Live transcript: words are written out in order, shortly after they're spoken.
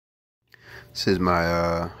This is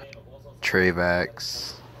my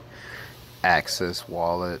Trayvax Axis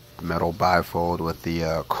wallet, metal bifold with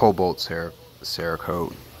the cobalt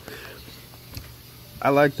Cerakote. I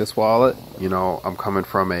like this wallet. You know, I'm coming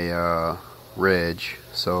from a ridge,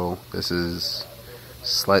 so this is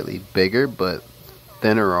slightly bigger but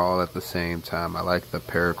thinner all at the same time. I like the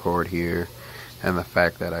paracord here and the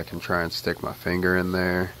fact that I can try and stick my finger in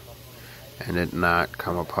there and it not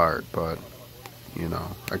come apart, but you know,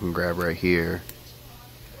 I can grab right here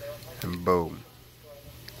and boom.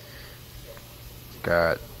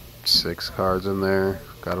 Got 6 cards in there.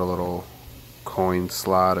 Got a little coin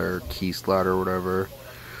slot or key slot or whatever.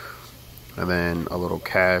 And then a little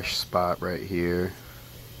cash spot right here.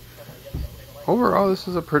 Overall, this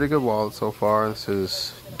is a pretty good wallet so far. This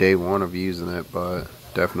is day 1 of using it, but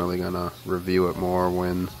definitely gonna review it more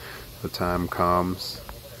when the time comes.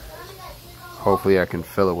 Hopefully I can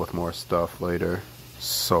fill it with more stuff later.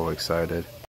 So excited.